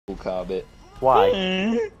car bit.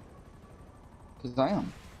 Why? Because I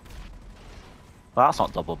am. Well, that's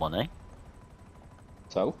not double money.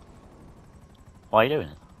 So? Why are you doing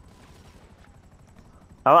it?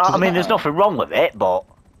 I mean, there's nothing wrong with it, but...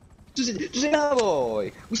 Does it now,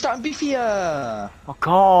 boy? We're starting beefier! Oh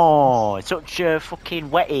god, such a fucking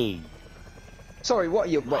wetty. Sorry, what are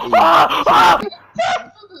you wetty?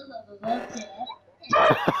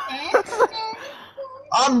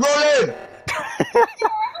 I'm running!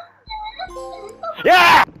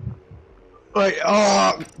 Yeah! Wait,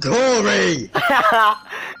 oh, Corey!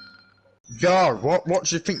 God, what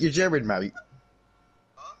do you think you're doing, mate?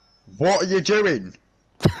 What are you doing?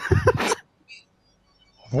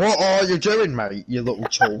 What are you doing, mate, you little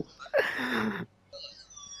tool?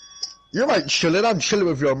 You ain't chilling, I'm chilling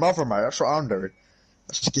with your mother, mate, that's what I'm doing.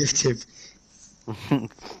 That's gifted.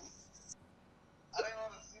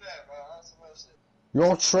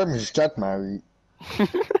 Your trim is dead, mate. I'm a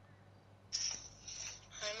part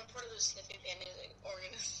of the sniffing bandit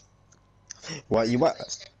organism.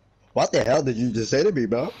 What the hell did you just say to me,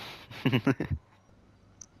 bro?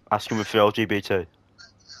 Ask him if you're LGBT.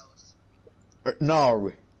 No.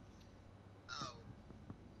 What?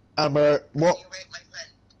 Can you rate my friend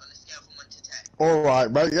on a scale from 1 to 10?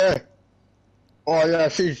 Alright, mate, yeah. Oh, yeah,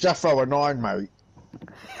 she's definitely a 9, mate.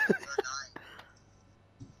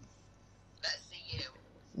 Let's see you.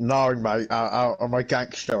 9, mate. I'm a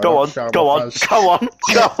gangster. Go on, go on. I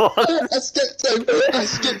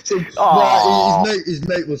skipped him. Aww. Right, his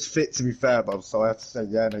mate was fit, to be fair, but so I have to say,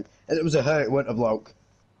 yeah, mate. And it was a hurt, it wasn't a bloke.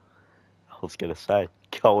 I was gonna say,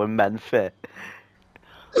 going men fit.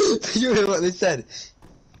 You hear what they said?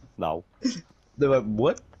 No. They went,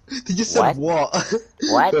 what? They just said what?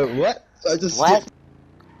 What? What? I just What? skipped.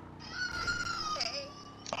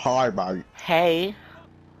 Hi, mate. Hey.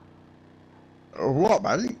 What,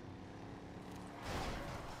 mate?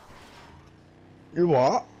 You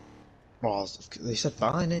what? Oh, they said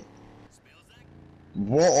fine, it.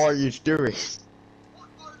 What are you doing?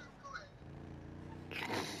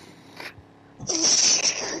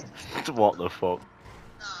 What the fuck?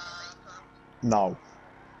 No.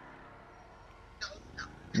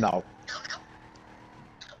 No.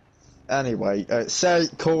 Anyway, say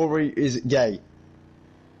Corey is gay.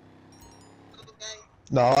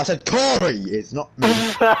 No, I said Corey is not me.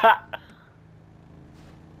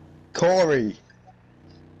 Corey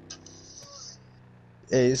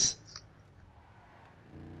is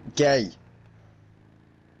gay.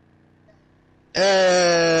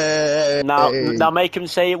 Now make him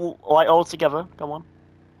say it like all together. Come on.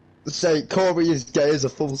 Say Corey is gay as a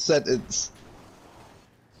full sentence.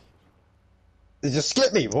 Did you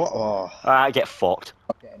skip me? What? Oh. Alright, get fucked.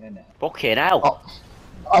 Getting in there. Fucking hell. Oh.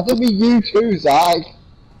 I didn't mean you too, Zach.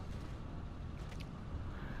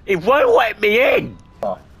 It won't let me in!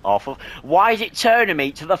 Oh. Awful. Why is it turning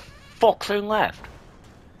me to the fucking left?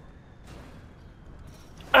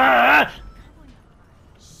 Alright.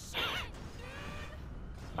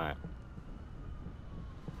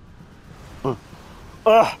 I'm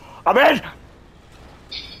in!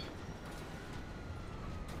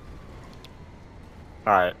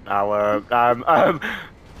 Alright, now,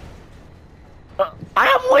 I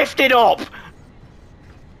am lifted up!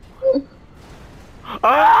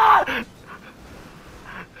 Ah!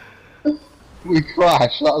 We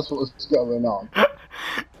crashed, that's what's going on.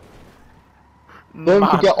 Don't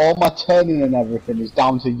forget all my turning and everything is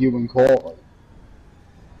down to you and Corey.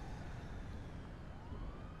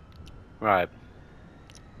 Right.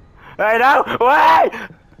 Hey, no! Wait!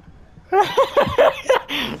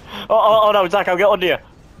 oh no, Zach, I'll get under you.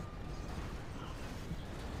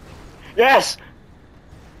 Yes!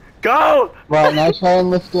 Go! Right, now try and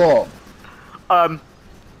lift up.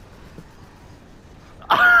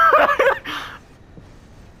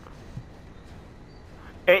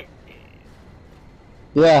 It...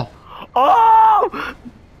 Yeah. Oh!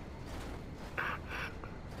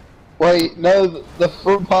 Wait, no, the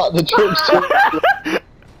front part of the truck's too...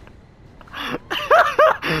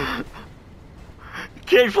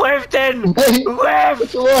 Keep lifting! Wait, Lift!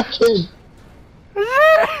 it's working!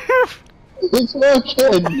 Lift! It's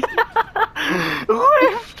working!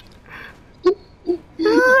 Lift!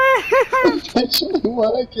 It's actually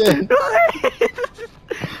working!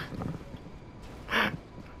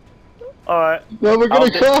 Alright. No, we're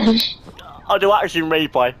gonna crash! I'll do action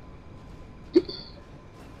replay.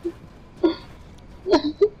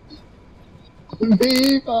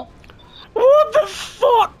 Viva! What the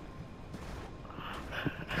fuck?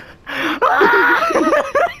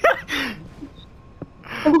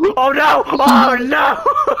 Oh no! Oh no!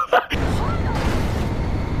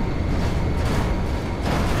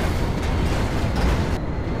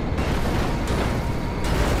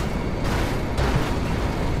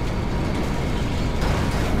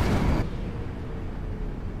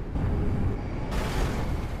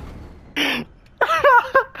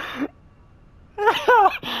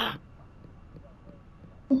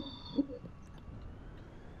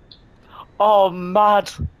 Oh, mad.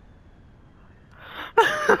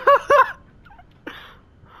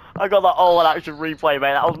 I got that all in action replay,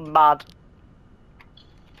 mate. That was mad.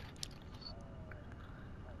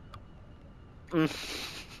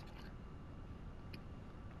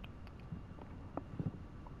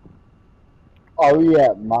 Oh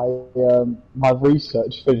yeah, my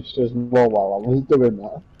research finished as well while I was doing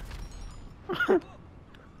that.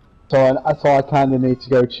 So I kind of need to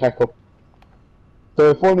go check up.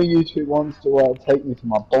 So if one of you two wants to take me to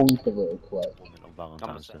my bunker real quick.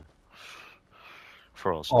 Valentine's Day.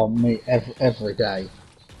 For us. On me every day.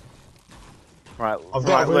 Right, I've right.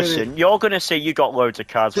 got really... Listen, you're gonna see you got loads of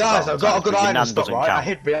cards. Guys, for I've got a good Valentine's, item spot, right? Count. I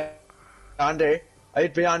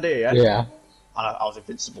hid behind here. Yeah. Yeah. And I was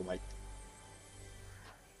invincible, mate.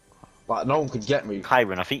 Like, no one could get me.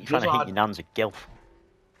 Kyron, I think you're trying to hit your nan's a gilf.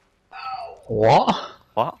 What?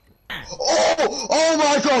 What? Oh! Oh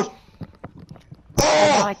my god!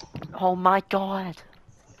 Oh! Oh my god!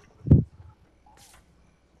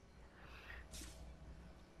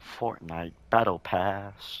 Fortnite Battle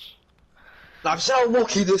Pass. I'm so how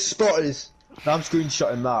lucky this spot is. Now I'm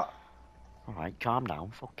screenshotting that. Alright, calm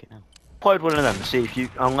down, fucking hell. Played one of them to see if you,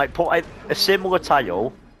 and like put like, a similar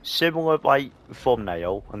title, similar like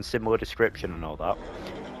thumbnail, and similar description and all that.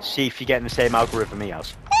 See if you're getting the same algorithm he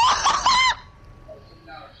has.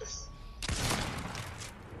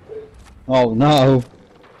 Oh no.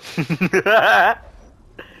 Get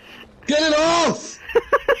it off!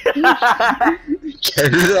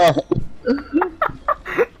 Get it off!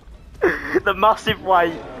 The massive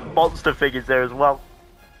white monster figures there as well.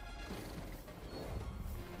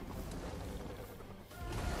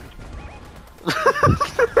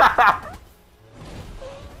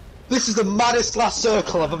 This is the maddest last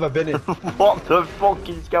circle I've ever been in. What the fuck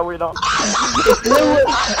is going on?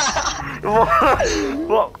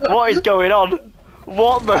 What is going on?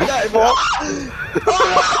 What the fuck?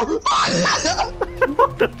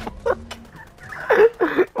 What the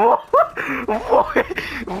fuck?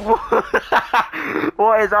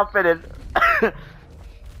 What is happening?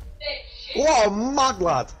 What a mad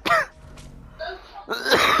lad!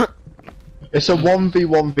 It's a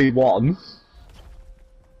 1v1v1.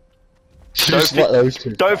 Just let those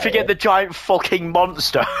two. Don't forget the giant fucking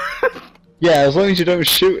monster. Yeah, as long as you don't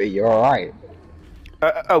shoot it, you're alright.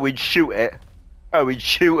 Oh, we'd shoot it. Oh, we'd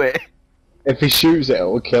shoot it. If he shoots it,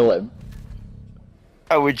 it'll kill him.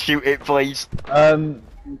 Oh, we'd shoot it, please.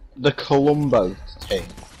 The Columbo thing.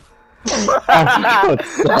 Oh, for God's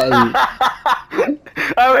sake.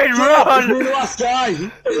 Oh, it run! You're the last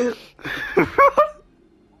guy!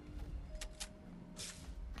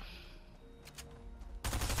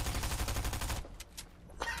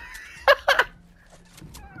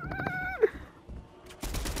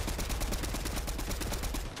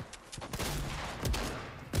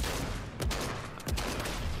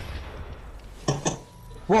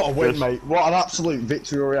 What a win, mate. What an absolute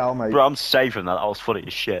victory royale, mate. Bro, I'm saving that. That was funny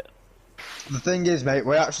as shit. The thing is, mate,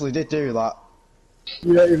 we actually did do that.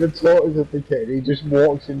 You don't even talk to the kid, he just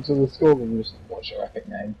walks into the school and just, what's your epic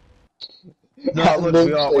name? No,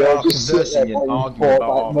 look, we are just sit there conversing and playing arguing about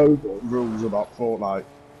Fortnite our Mobile. rules about Fortnite.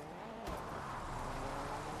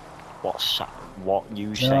 What's that? What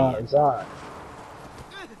you saying? No, exactly.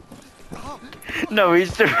 No,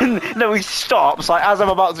 he's doing. No, he stops. Like as I'm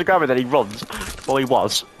about to grab it, then he runs. Well, he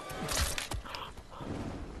was.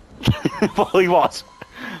 Well, he was.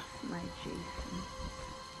 My Jason.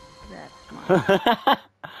 That's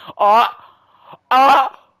my.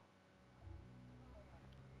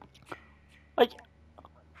 Like,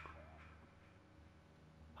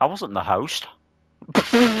 I wasn't the host.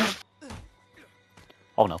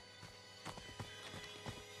 Oh no.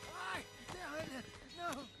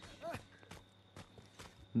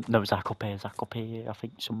 No, Zach up here, Zach up here. I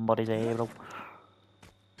think somebody's here, bro.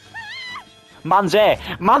 Man's here!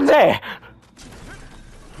 Man's here!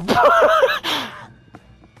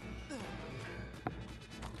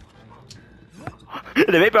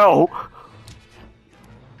 In a bit, bro!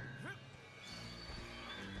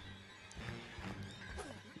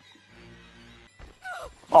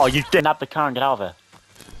 Oh, you didn't have the car and get out of there.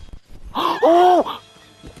 Oh!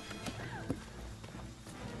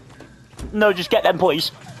 No, just get them, please.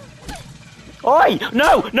 Oi!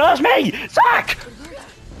 No! No, it's me! Zach!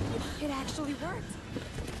 It actually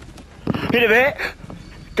worked. Hit a bit.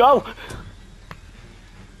 Go!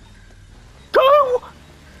 Go!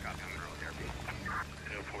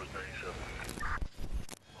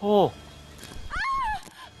 Oh.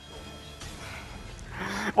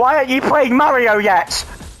 Why aren't you playing Mario yet?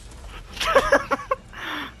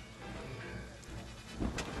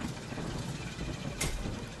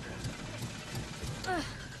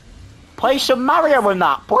 Play some Mario in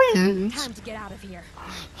that, please. Time to get out of here.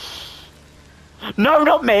 No,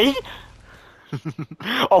 not me.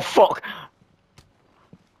 Oh fuck.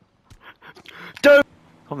 Don't.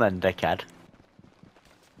 Come then, dickhead.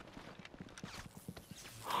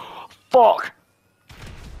 Fuck.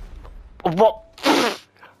 What?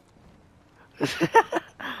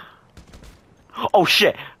 Oh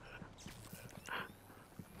shit.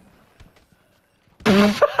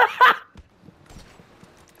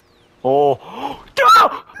 Oh.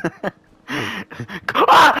 No!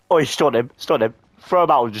 Ah! Oh, he stunned him. Stunned him. Throw him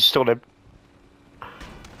out and just stun him.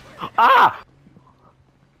 Ah!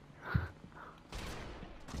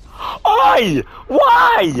 Oi!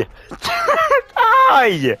 Why?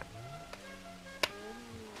 Aye!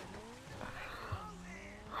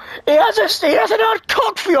 He has an odd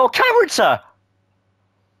cock for your character!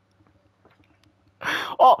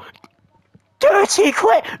 Oh! Dirty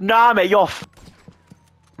clip! Nah, mate, you're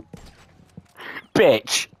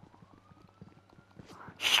bitch!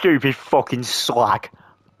 Stupid fucking slag.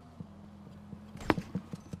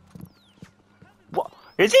 What?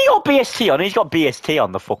 Is he got BST on? He's got BST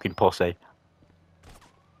on, the fucking pussy.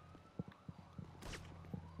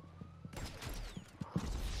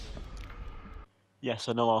 Yes,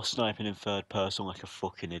 I know I was sniping in third person like a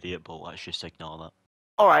fucking idiot, but let's just ignore that.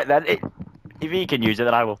 Alright then, if he can use it,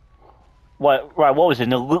 then I will. Right, what was it?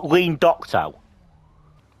 The lean doctor?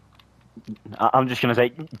 I'm just gonna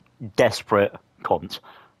say, desperate cunt.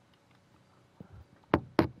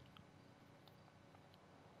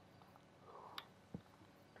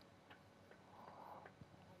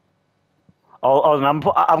 Oh, and I'm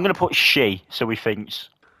gonna put she, so he thinks.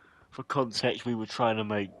 For context, we were trying to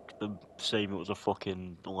make them seem it was a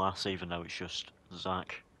fucking lass, even though it's just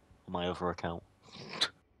Zach on my other account.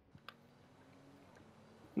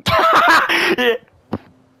 Yeah.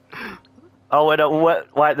 Oh, and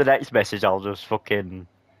like the next message, I'll just fucking.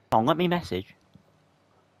 Oh, let me message.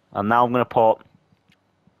 And now I'm gonna put.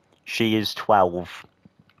 She is 12.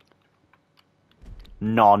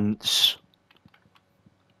 Nonce.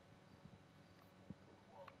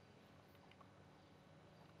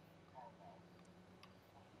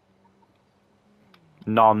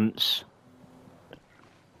 Nonce.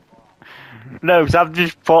 No, because I've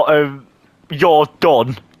just put you're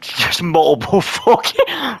done. Just multiple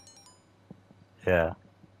fucking. Yeah.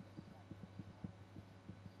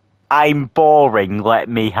 I'm boring, let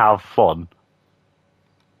me have fun.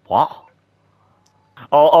 What?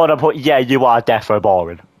 Oh, and I put, yeah, you are defo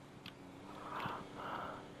boring.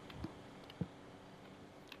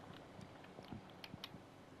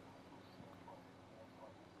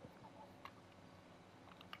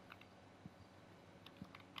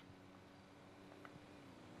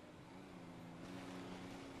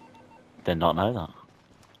 Did not know that.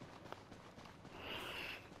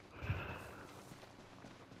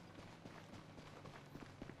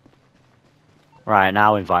 Right,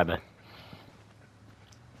 now invite me.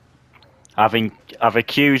 I've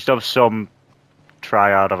accused of some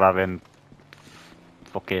triad of having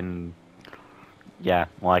fucking, yeah,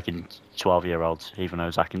 liking 12-year-olds, even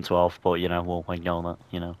though Zach in 12, but you know, we'll ignore that,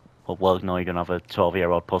 you know. We'll ignore you're gonna have a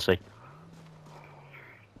 12-year-old pussy.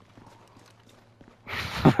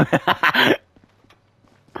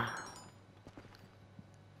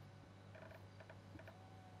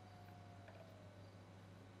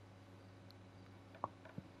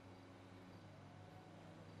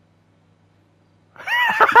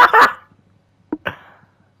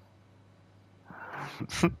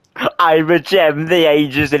 I'm a gem, the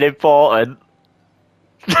age isn't important.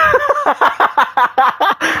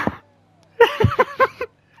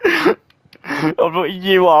 Oh,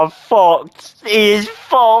 you are fucked. He is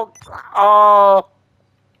fucked. Oh.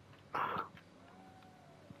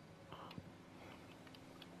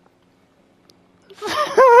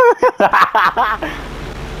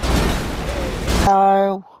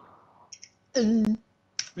 No.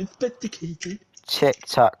 Investigated.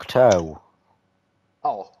 Tic-tac-toe.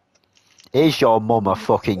 Oh, Is your mum a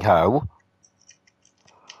fucking hoe?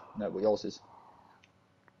 no, but yours is.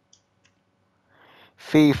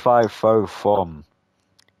 Fee fi fo fum.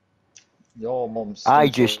 Your mum's. I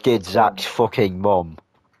just did Zach's fucking mum.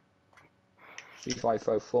 Fee fi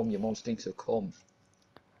fo fum, your mum stinks of cum.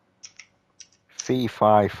 Fee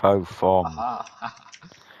fi fo fum. Aha.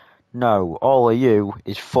 No, all of you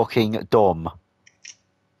is fucking dumb.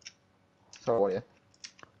 So are you?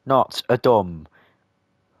 Not a dumb.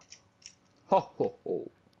 Ho ho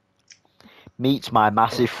ho. Meet my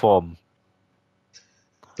massive thumb.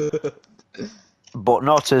 But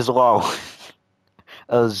not as long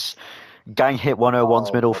as Gang Hit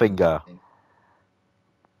 101's middle finger.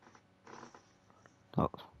 Oh.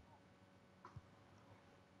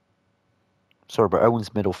 Sorry, but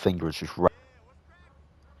Owen's middle finger is just right.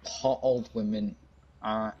 Hot old women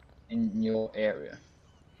are in your area.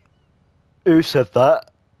 Who said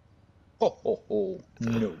that? Ho ho ho.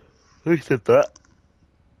 No. Who said that?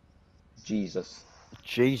 Jesus.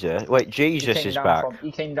 Jesus. Wait, Jesus is back.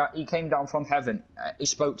 He came down from heaven. He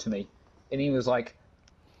spoke to me, and he was like,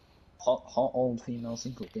 "Hot old female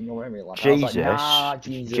single in your area." Like, I was like, nah,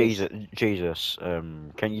 Jesus. Jesus.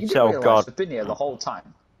 Can you You tell didn't realise God? I've been here the whole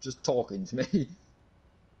time, just talking to me.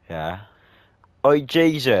 Yeah. Oh,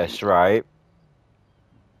 Jesus, right?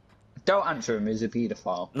 Don't answer him. He's a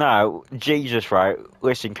paedophile. No, Jesus, right?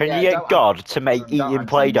 Listen, can Yeah, you don't get God to make don't eating answer him,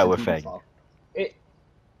 Play-Doh a he's thing? paedophile.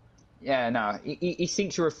 Yeah, no. He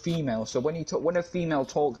thinks you're a female, so when a female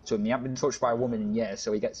talks to him, he hasn't been touched by a woman in years,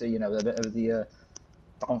 so he gets a bit of the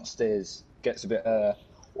downstairs. Gets a bit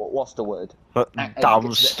what's the word?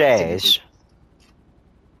 Downstairs.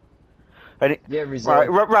 And Yeah,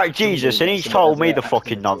 right, Jesus, and he's gets a bit told of me the activity.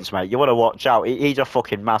 fucking nonce, mate. You want to watch out. He's a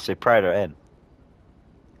fucking massive predator, in.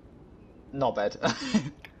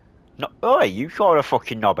 Knobhead. No, oi, you call a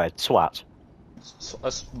fucking knobhead, swat.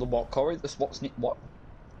 The what, Corey? The what?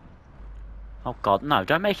 Oh God, no!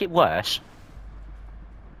 Don't make it worse.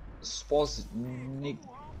 Swaznik.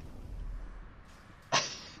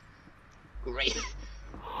 Great.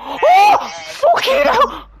 Oh, fucking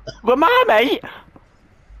hell! Well, my mate.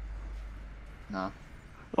 No.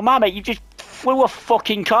 Well, my mate, you just flew a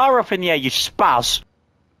fucking car up in the air, you spaz.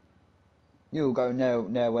 You'll go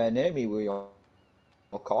nowhere near me with your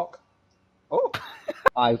cock. Oh.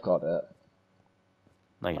 I've got it.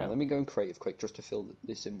 No, you Right, don't. let me go in creative quick just to fill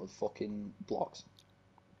this in with fucking blocks.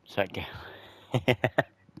 Second.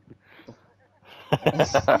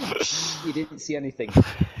 You didn't see anything.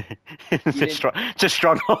 It's a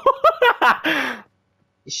struggle.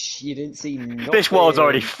 You didn't see nothing. This world's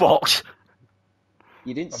already fucked.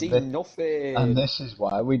 You didn't see And nothing. And this is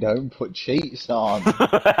why we don't put cheats on.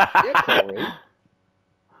 Yeah, Corey.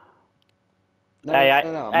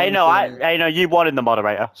 No, you wanted the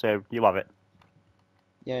moderator, so you have it.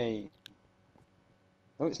 Yay.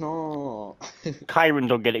 No, it's not. Kyron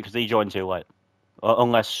don't get it because he joined too late.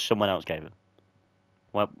 Unless someone else gave it.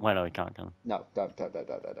 Well, no, he can't, can he? No, don't.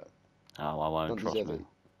 Oh, well, I won't Don't trust deserve me.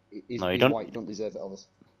 it. He's, No, you he's don't. white, you don't deserve it, Elvis.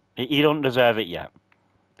 He don't deserve it yet.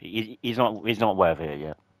 He's not worthy it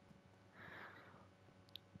yet.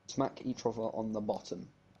 Smack each other on the bottom.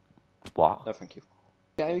 What? No, thank you.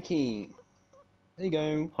 Okay. There you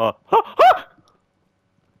go.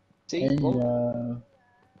 See? Hey, Look.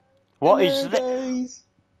 What Hello, is this? guys.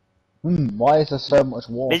 why is there so much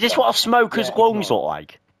water? Is this what a smoker's Yeah, lungs no. look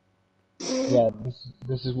like? Yeah,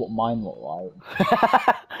 this is what mine look like.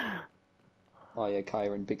 Oh yeah,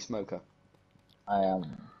 Kyron, big smoker. I am.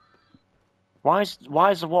 Why is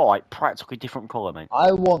the wall like practically different colour, mate?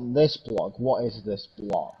 I want this block. What is this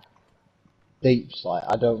block? Deeps, like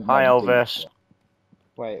I don't. Hi, want Elvis. deeps.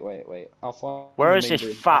 Wait. I'll find. Where the is main this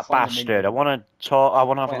bridge. fat I'll find the main bastard? I bridge. want to talk. I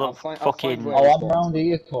want to have Wait, a I'll look. find Fucking. where- Oh, I'm round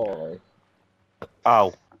here, Corey.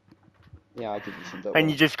 Oh, Yeah, I'll give you some. Don't and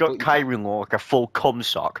worry. you just got But you can't- Kyron look like a full cum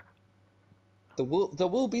sock. There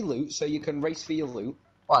will be loot, so you can race for your loot.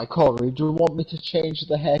 Right, Corey, do you want me to change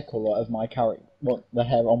the hair colour of my character? What, the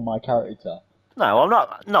hair on my character? No, I'm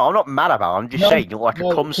not. No, I'm not mad about it. I'm just saying you look like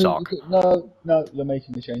a cum sock. No, you're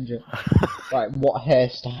making me change it. Right, what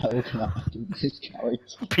hairstyle can I do with this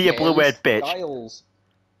character? Be a blue-haired bitch. Styles.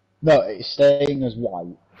 No, it's staying as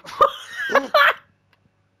white.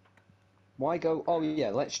 Why go? Oh yeah,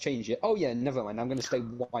 let's change it. Oh yeah, never mind. I'm gonna stay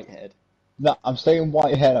white-haired. No, I'm staying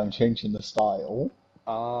white hair, I'm changing the style.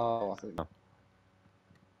 Oh, I think.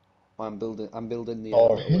 I'm building the.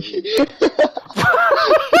 Sorry.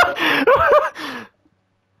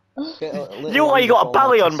 You what, you got a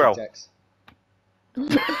belly on, bro?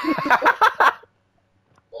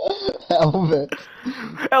 Elvis.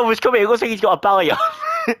 Elvis, come here. It looks like he's got a belly on.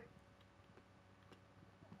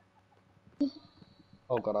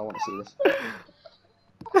 Oh god, I want to see this.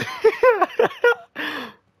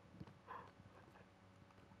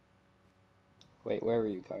 Wait, where are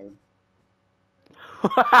you, Kyron?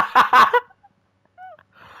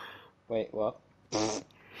 Wait, what? He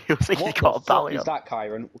looks like he's What got the a fuck belly is on. that,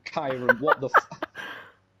 Kyron? Kyron, what the f-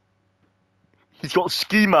 He's got a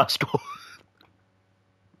ski mask on.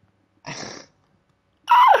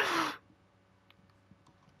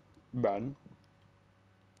 Man.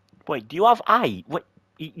 Wait, do you have eyes? Wait,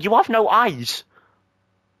 you have no eyes.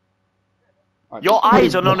 Your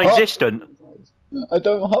eyes are What? non-existent. I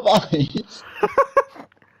don't have eyes.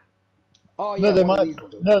 Oh yeah, No, they one of might. these will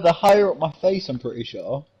do. No, they're higher up my face, I'm pretty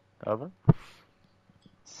sure. Are they?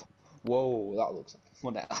 Whoa, that looks like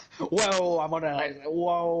fun. Whoa, I'm on a.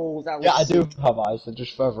 Whoa, that looks. Yeah, I do sick. have eyes. They're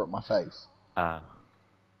just further up my face.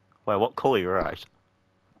 Wait, what colour are your eyes?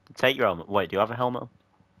 Take your helmet. Wait, do you have a helmet on?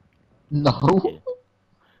 No. Yeah.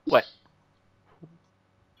 Wait.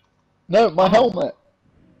 No, my Oh. helmet.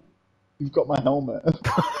 You've got my helmet.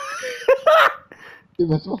 It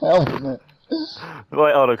was my helmet.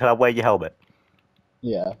 Wait, hold on, can I wear your helmet?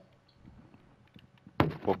 Yeah.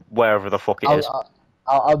 Well, wherever the fuck it is.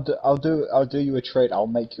 I'll do you a trade. I'll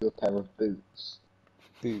make you a pair of boots.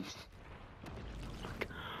 Boots.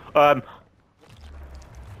 Uh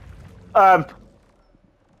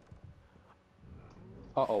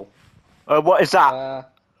oh. What is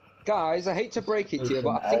that? Guys, I hate to break it to you,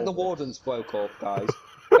 but I think the warden's broke up, guys.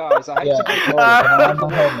 Guys, I hate to break it to you, Yeah, but I think the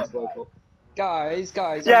my warden's helmet. broke up. Guys,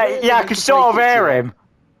 Yeah, really I hate can to sort of break it to hear you. him.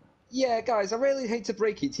 Yeah, guys, I really hate to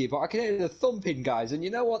break it to you, but I can hear the thumping, guys, and you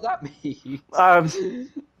know what that means.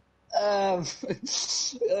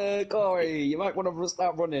 Corey, you might want to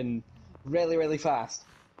start running really, really fast.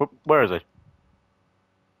 Where is he?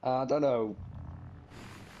 I don't know.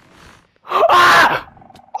 Ah!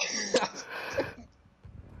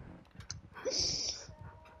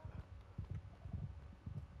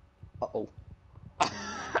 Uh-oh.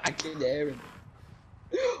 I can hear him.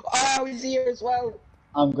 Oh, he's here as well.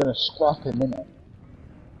 I'm gonna scrap him in it.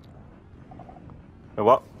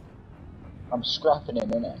 What? I'm scrapping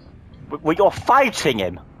him in it. Well, you're fighting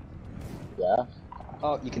him? Yeah.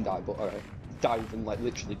 Oh, you can die, but alright. Die within like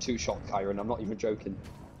literally 2 shots, Kyron. I'm not even joking.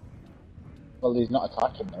 Well, he's not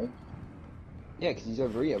attacking me. Yeah, because he's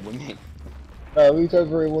over here with me. No, he's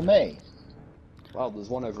over here with me. Well, there's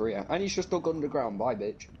one over here. And he's just dug underground. Bye,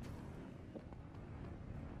 bitch.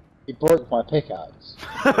 He broke my pickaxe.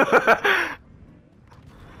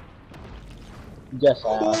 Yes,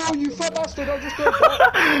 I am. Oh, you fat bastard! I just heard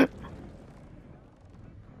that.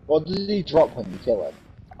 What does he drop when you kill him?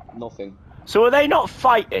 Nothing. So are they not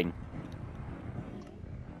fighting?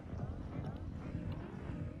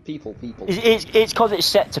 People. It's because it's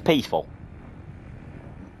set to peaceful.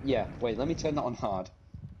 Yeah, wait, let me turn that on hard.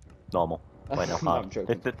 Normal. Wait, no, No, hard. I'm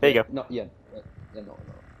joking. There you go. No, yeah, no.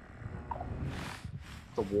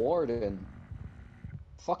 The warden.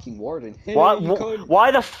 Fucking warden. Hey, you cunt.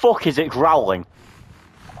 Why the fuck is it growling?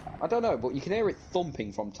 I don't know, but you can hear it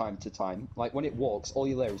thumping from time to time. Like when it walks, all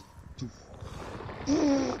you hear is.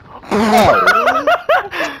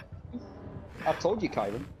 I told you,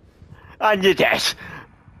 Kyron. And you're dead.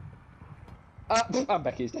 And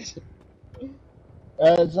Becky's dead.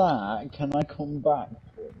 Zach, can I come back,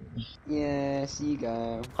 please? Yes, you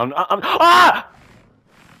go. Ah!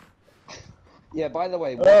 Yeah, by the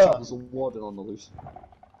way, watch out, there's a warden on the loose.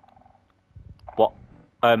 What?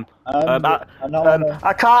 I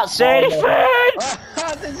can't say anything!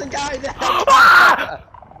 There's a guy there! Ah!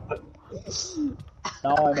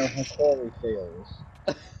 Now I know how Corey feels.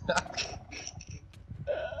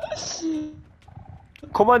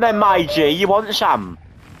 Come on then, my G, you want some?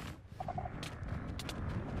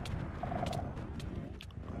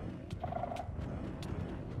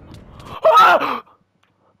 Ah!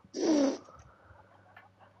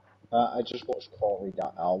 I just watched Corey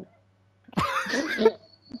die out.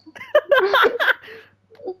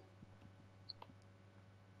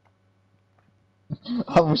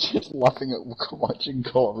 I was just laughing at watching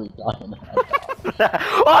Corey dying.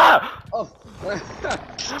 Oh!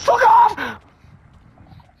 Fuck off!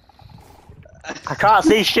 I can't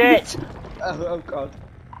see shit! Oh god.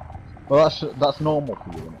 Well, that's normal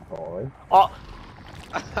for you, isn't it, Corey? Oh,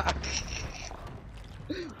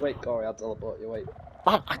 Wait, Corey, I'll teleport you, wait.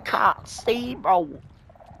 man, I can't see, bro.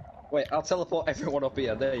 Wait, I'll teleport everyone up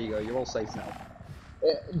here. There you go, you're all safe now.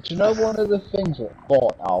 Do you know one of the things that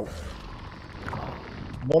bought out?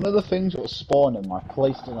 One of the things that was spawning, I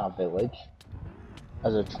placed in our village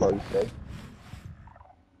as a trophy.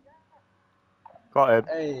 Got him.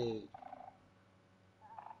 Hey.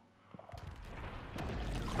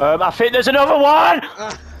 I think there's another one!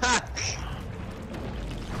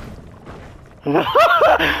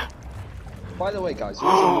 By the way, guys,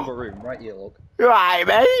 there's another room right here, look. You right,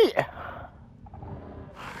 mate?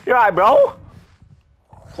 You right, bro?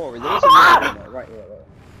 Corey, there's another room right here, right.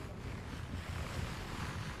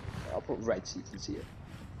 I'll put red so you can see it.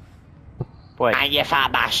 Wait. And you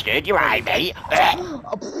fat bastard, you right, mate?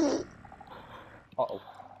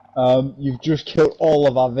 Uh-oh. You've just killed all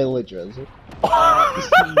of our villagers.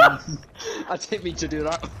 I didn't mean to do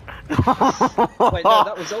that. Wait, no,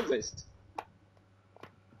 that was Elvis.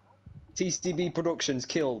 TCB Productions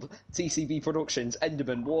killed. TCB Productions,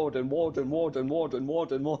 Enderman, Warden.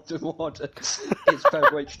 It's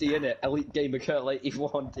Purple HD in it. Elite Gamer Curl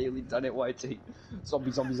 81, Daily Dannatt YT.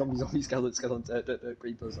 Zombie, skeleton,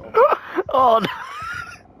 creepers. Oh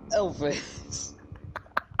no. Elvis.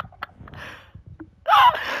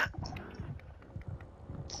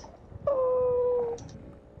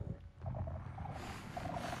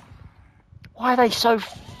 Why are they so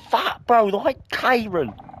fat, bro? They're like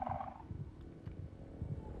Kyron.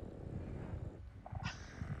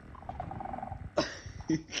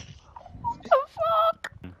 What the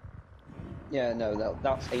fuck? Yeah, no,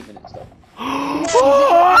 that's 8 minutes though.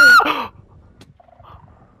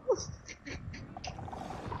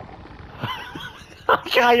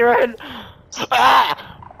 Kyron!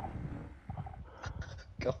 Ah!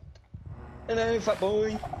 God. Hello, fat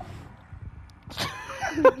boy.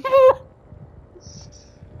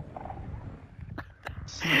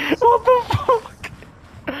 What the fuck?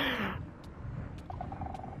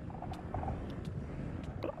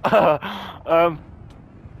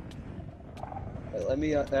 Wait, let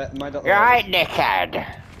me mind out the Right, dickhead.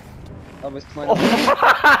 Elvis, mind out the way.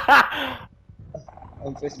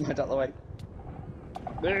 Elvis, mind out the way.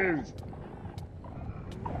 Move!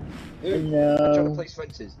 Move! No. I'm trying to place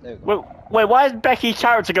fences. There we go. Wait, why is Becky's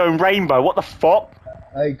character going rainbow? What the fuck?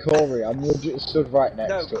 Hey Corey, I'm legit stood right next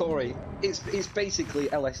No, to him. Corey, it's basically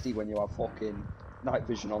LSD when you have fucking night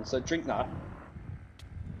vision on, so drink that.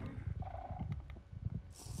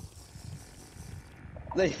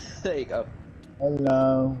 There you go.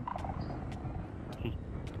 Hello.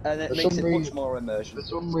 And it For makes some it much reason- more immersion. For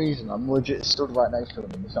some reason, I'm legit stood right next to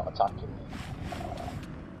him and he's not attacking me.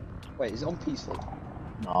 Wait, is it on peaceful?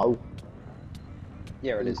 No.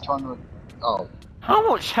 Yeah, it He's is. trying to... Oh. How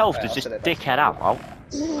much health Yeah, does I'll this set it dickhead have? Oh?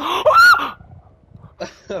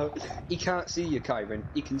 He can't see you, Kyron.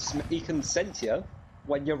 He can sense you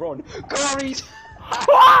when you run. Corey!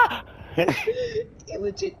 He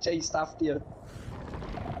legit chased after you.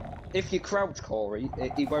 If you crouch, Corey,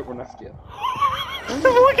 he won't run after you.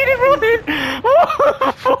 Look at him running! What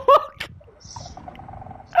the fuck?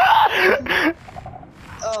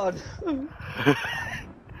 Oh no.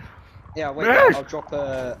 Yeah, wait, Move! I'll drop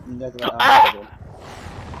a netherite armor.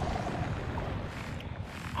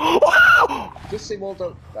 Just say well,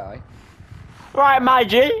 don't die. Right, my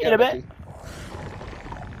G, in a bit.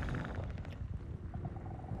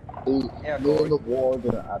 Yeah, Me Corey. and the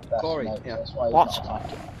warden are at best Corey, mates, yeah. that's why he's What? not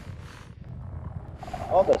attacking.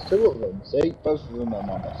 Oh, there's 2 of them, see? Both of them are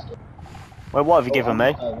my bestie. Wait, what have you given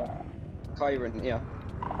me? Kyron, yeah.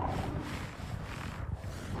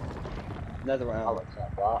 Netherite I'll armor.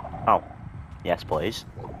 accept that. Oh, yes, please.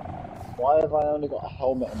 Why have I only got a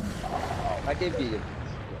helmet and... I gave you.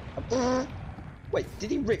 Wait,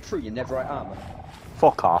 did he rip through your netherite armor?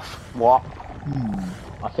 Fuck off. What?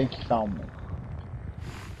 I think he found me.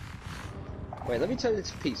 Wait, let me turn it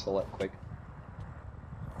to peaceful real quick.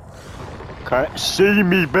 Can't see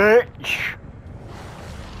me, bitch.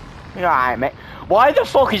 Alright, mate. Why the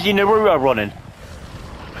fuck is Naruto running?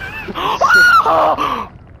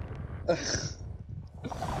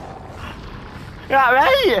 Yeah,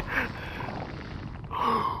 mate.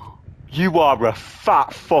 You are a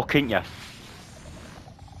fat fuck, ain't you?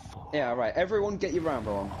 Yeah, right. Everyone get your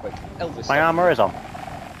armor on, quick. Elvis. My armor is on.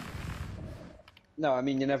 No, I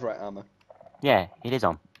mean your netherite armor. Yeah, it is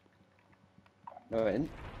on. No, it isn't.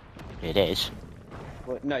 It is.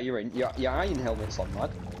 Well, no, you're in. Your iron helmet's on,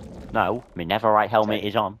 lad. No, my Neverite helmet Okay.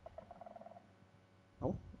 is on.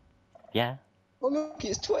 Oh. Yeah. Oh look,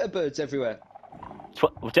 it's Twitter birds everywhere.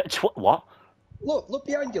 What? Look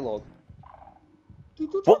behind you, log.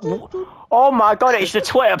 What? Oh my god, it's the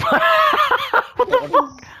Twitter. What the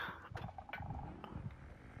fuck?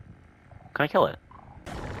 Can I kill it?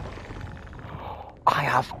 I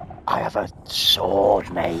have a sword,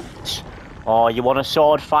 mate. Oh, you want a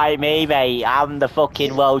sword fight me, mate? I'm the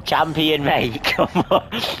fucking world champion, mate. Come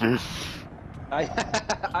on.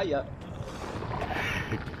 Hiya.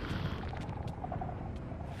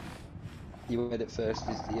 You heard it first.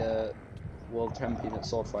 Is the world champion at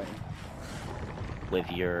sword fighting. With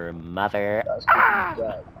your mother. That's because he's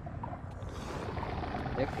dead.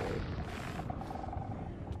 Yeah, Corey.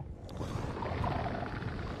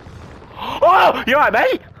 Oh, you alright,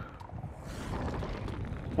 mate?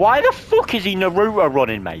 Why the fuck is he Naruto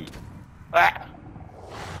running, mate? Ah.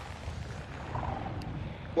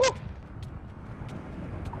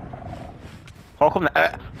 How come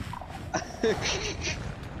that?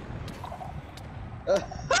 What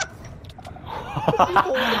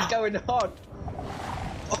is going on?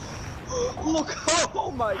 Look!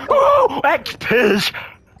 Oh my god! Oh, XPs!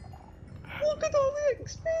 Look at all the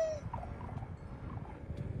XP!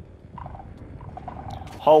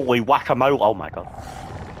 Holy whack-a-mole! Oh my god.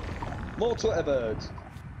 More Twitter birds.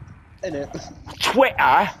 Innit?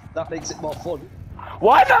 Twitter? That makes it more fun.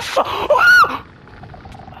 Why the fuck?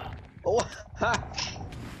 Oh,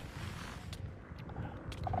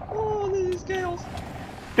 oh, this is chaos.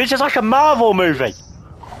 This is like a Marvel movie.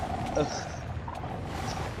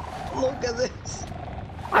 Look at this.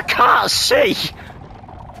 I can't see.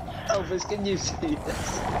 Elvis, can you see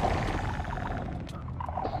this?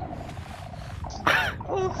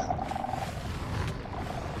 Oh.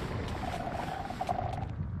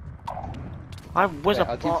 I was Wait, a.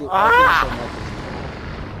 I'll give you, Ah!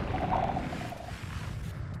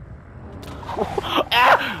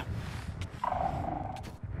 Ah!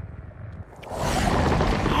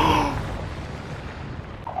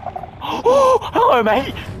 Oh, hello,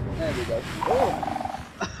 mate. There we go. Oh.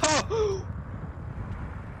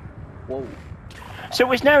 Whoa.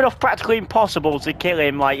 So it's near enough practically impossible to kill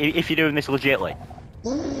him, like, if you're doing this legitly.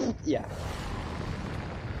 Yeah.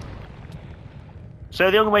 So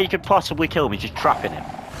the only way you could possibly kill him is just trapping him.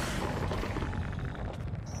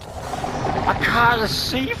 I can't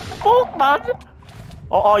see. Fuck, man.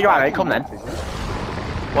 Oh, you're right, mate. Come then.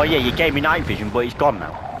 Well, yeah, you gave me night vision, but it's gone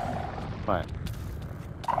now. Right.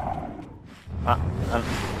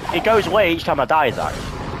 It goes away each time I die, Zach.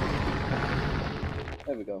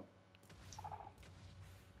 There we go.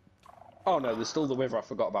 Oh no, there's still the river I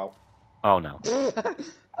forgot about. Oh no.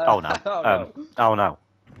 Oh no. Oh no. Oh no.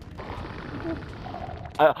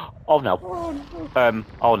 Oh no.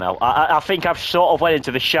 Oh no. I think I've sort of went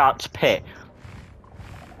into the shark's pit.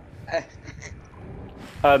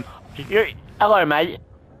 Hello, mate.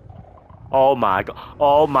 Oh my god.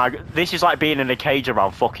 Oh my god. This is like being in a cage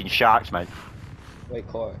around fucking sharks, mate. Wait,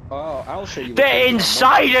 Corey. Oh, I'll show you. They're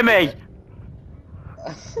inside of me!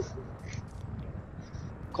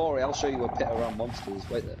 Corey, I'll show you a pit around monsters.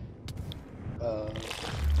 Wait there.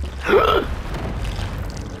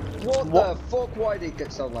 What the fuck? Why did it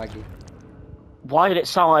get so laggy? Why did it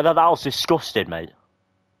sound like that? That was disgusting, mate.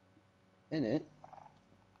 Innit?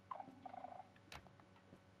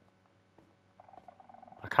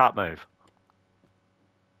 I can't move.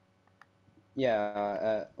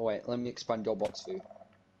 Yeah, wait, let me expand your box for you.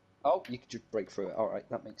 Oh, you could just break through it. Alright,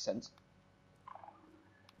 that makes sense.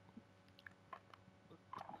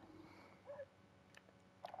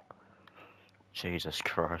 Jesus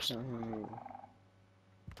Christ.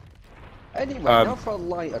 Anyway, now for a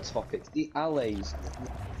lighter topic. The allays.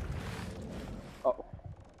 Oh.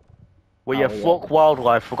 Well, yeah, fuck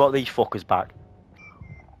wildlife. Forgot these fuckers back.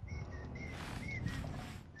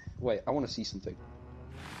 Wait, I want to see something.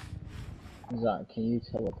 Zach, can you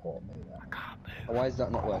teleport me then? I can't move. Why does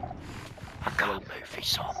that not work? I can't move. He's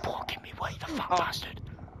sort of blocking me way, the fat bastard.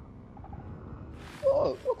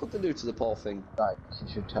 Oh, what could they do to the poor thing? Zach, you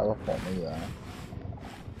should teleport me there.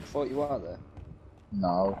 I thought you are there.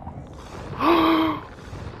 No.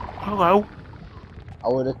 Hello. I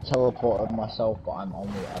would have teleported myself, but I'm on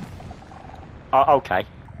the end. Okay.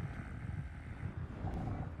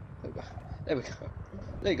 There we go.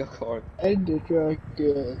 There you go, Corey. Ender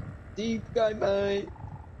Dragon. Deep guy, mate.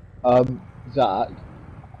 Zach.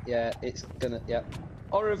 Yeah, it's gonna. Yeah.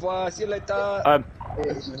 Au revoir. See you later.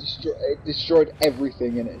 It destroyed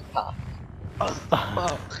everything in its path.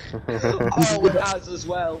 Oh, it has as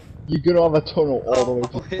well. You're gonna have a tunnel all the way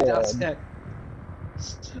to it has, spawn. yeah.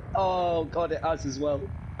 Oh god, it has as well.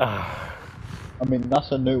 I mean,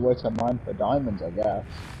 that's a new way to mine for diamonds, I guess.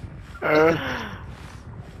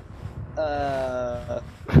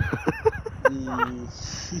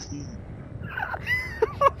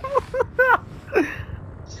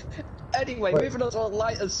 Anyway, moving on to a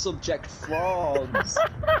lighter subject, frogs.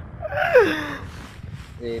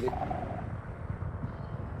 Really?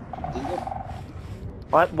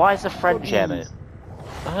 Why is the French here, mate?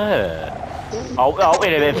 Oh,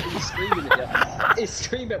 wait a minute. It's screaming at you. It's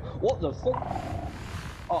screaming. What the fuck?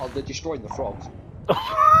 Oh, they're destroying the frogs.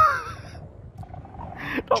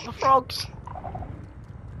 Not the frogs.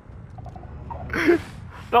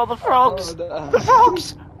 Not the frogs. Oh, no. The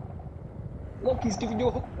frogs. Look, he's giving you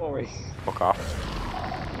a hook, Rory. Fuck off.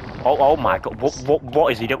 Oh my god.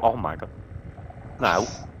 What is he doing? Oh my god. No.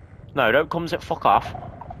 No, don't come and fuck off.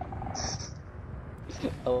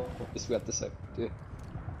 Oh, this we have to say. Yeah.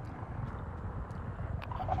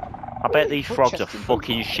 I bet these frogs are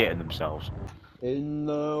fucking shitting themselves. In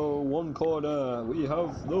one corner, we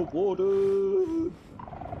have the water.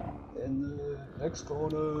 In the next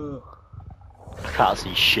corner. I can't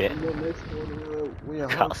see shit. In the next corner, we have...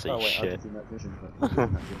 Can't see oh, wait, shit. I did that vision.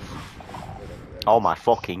 Oh my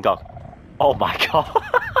fucking god. Oh my god.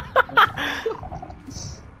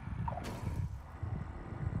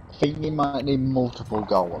 think you might need multiple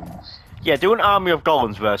golems. Yeah, do an army of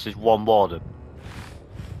golems versus one warden.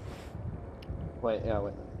 Wait, yeah,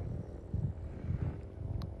 wait.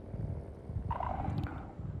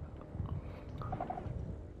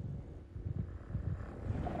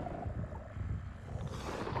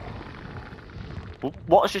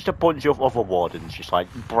 What's just a bunch of other wardens just like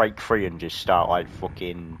break free and just start like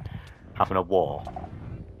fucking having a war?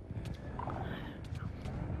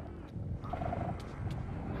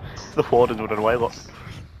 The wardens would run away, look.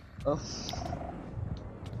 Oh.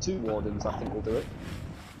 2 wardens, I think will do it.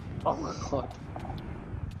 Oh my god.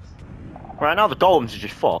 Right now the golems are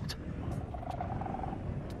just fucked.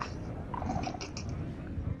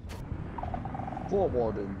 Four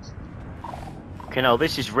wardens. Okay, no,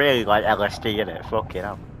 this is really like LSD, innit? Fucking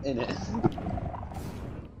hell. In it.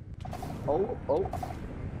 Oh.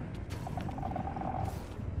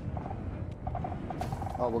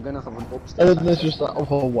 Oh, we're gonna have an upstairs. And then there's just that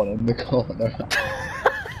other one in the corner.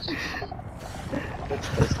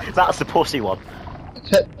 That's the pussy one.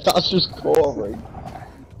 That's just Corey.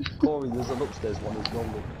 Corey, there's an upstairs one as well.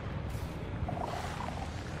 Look.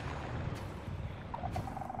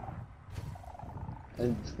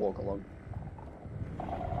 And just walk along.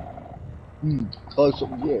 Close up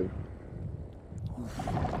with you.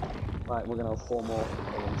 Right, we're gonna have 4 more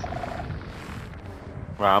ones.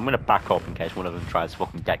 Right, I'm gonna back up in case one of them tries to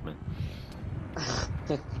fucking deck me.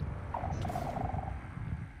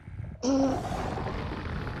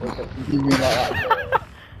 Okay. You mean like that?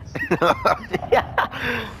 Yeah.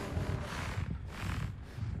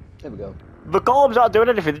 There we go. The golems aren't doing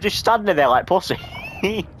anything, they're just standing there like pussies.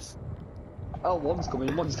 Oh, one's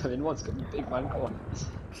coming. Big man, come on.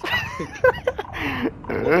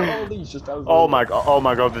 Look at all these just over. Oh my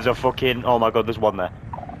god, there's a fucking, oh my god, there's one there.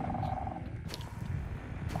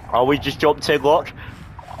 Oh, we just jumped in, look.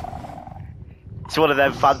 It's one of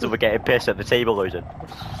them fans that were getting pissed at the team are losing.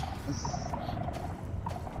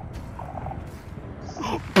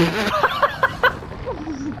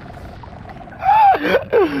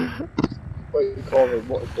 Wait, Corey,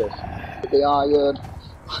 what is this? The iron.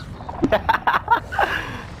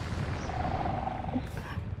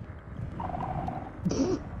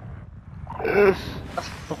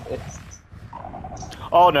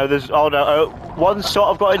 Oh no, one's sort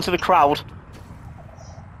of got into the crowd.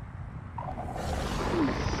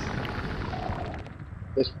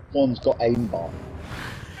 This one's got aimbot.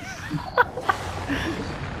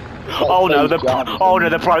 Oh no, they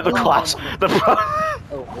broke the glass.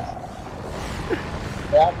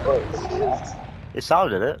 It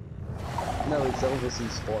sounded it. No, it's obviously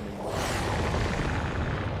spawning.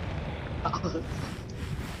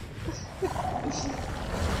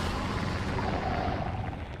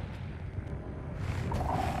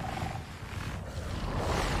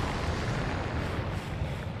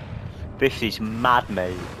 This is mad,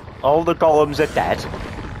 mate. All the golems are dead.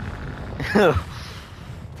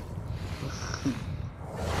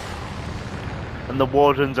 And the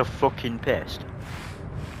wardens are fucking pissed.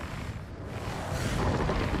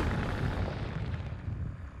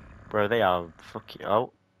 Bro, they are fucking...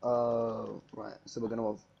 Oh. Right, so we're gonna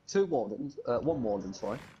have 2 wardens, 1 warden,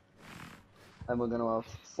 sorry. And we're gonna have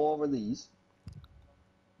 4 of these.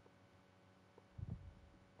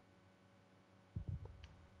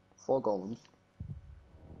 Four golems.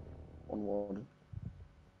 1 warden.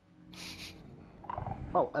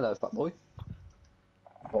 Oh, hello, fat boy.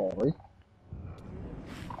 Corey.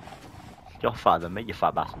 You're fatter than me, you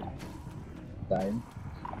fat bastard. Same.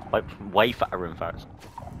 Like, way fatter in fact.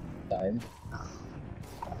 Same.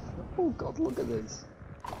 Oh god, look at this.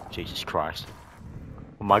 Jesus Christ.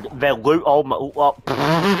 Oh my god, their loot, oh my... Oh.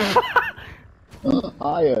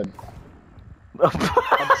 Iron.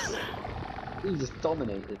 He just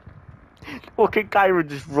dominated. Fucking Kyron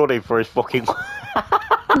just running for his fucking...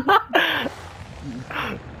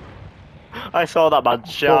 I saw that man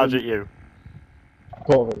charge at you.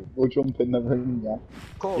 Corey, we'll jump in the ring, yeah?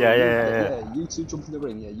 Corey, Yeah. You 2 jump in the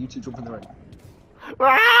ring, you 2 jump in the ring.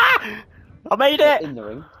 Ah! I made it! In the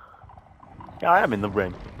ring. Yeah, I am in the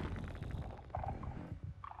ring.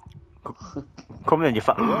 Come in, you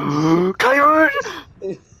fat... Kyron!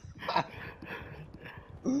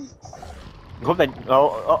 Come then,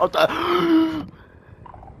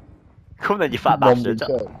 come then, you fat bastard.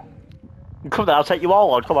 1v2. Come then, I'll take you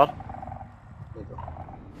all on, come on. There you go.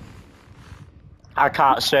 I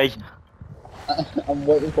can't see. I'm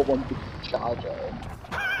waiting for one to charge at him.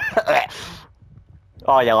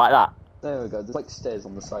 Oh, yeah, like that. There we go, there's like stairs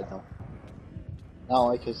on the side now.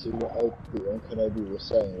 Now I can see what Obi-Wan Kenobi was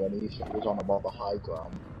saying when he was on about the high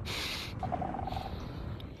ground.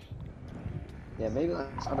 Yeah, maybe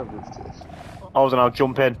let's add a roof to this. I was gonna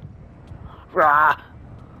jump in. Rah!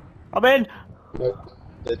 I'm in!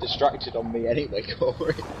 They're distracted on me anyway,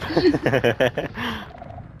 Corey.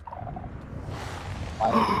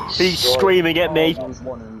 He's screaming at me. Oh, there's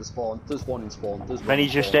one in the spawn. There's one in spawn. There's one And in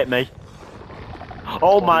he just spawn. hit me.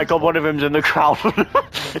 Oh my god, one of them's in the crowd.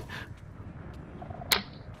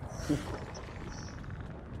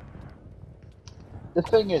 The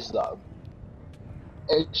thing is, though,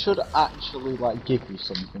 it should actually like give you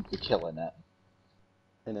something for killing it.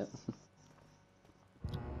 Innit?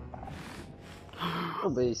 Oh,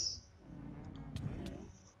 base.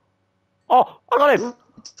 Oh, I got him!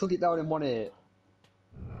 Took it down in 1 hit.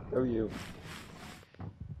 Go you.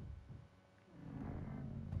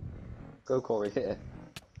 Go Corey, hit it.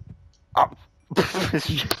 Oh.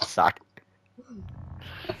 Sack.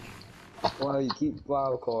 Wow, you keep...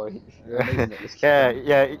 Wow, Corey. You're amazing at this game.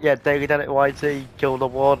 Yeah, Daily Dannatt YT killed the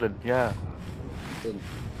warden, yeah. Didn't.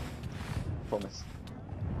 Promise.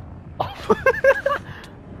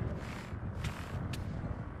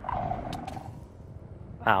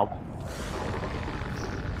 Ow.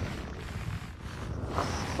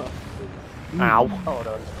 Ow. Oh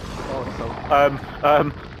no. Oh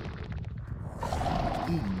no.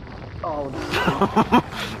 Oh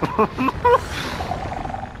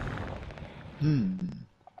no.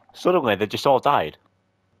 Suddenly, they just all died.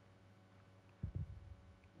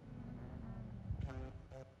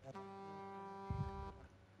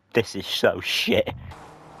 This is so shit.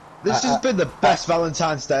 This has been the best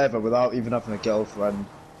Valentine's Day ever without even having a girlfriend.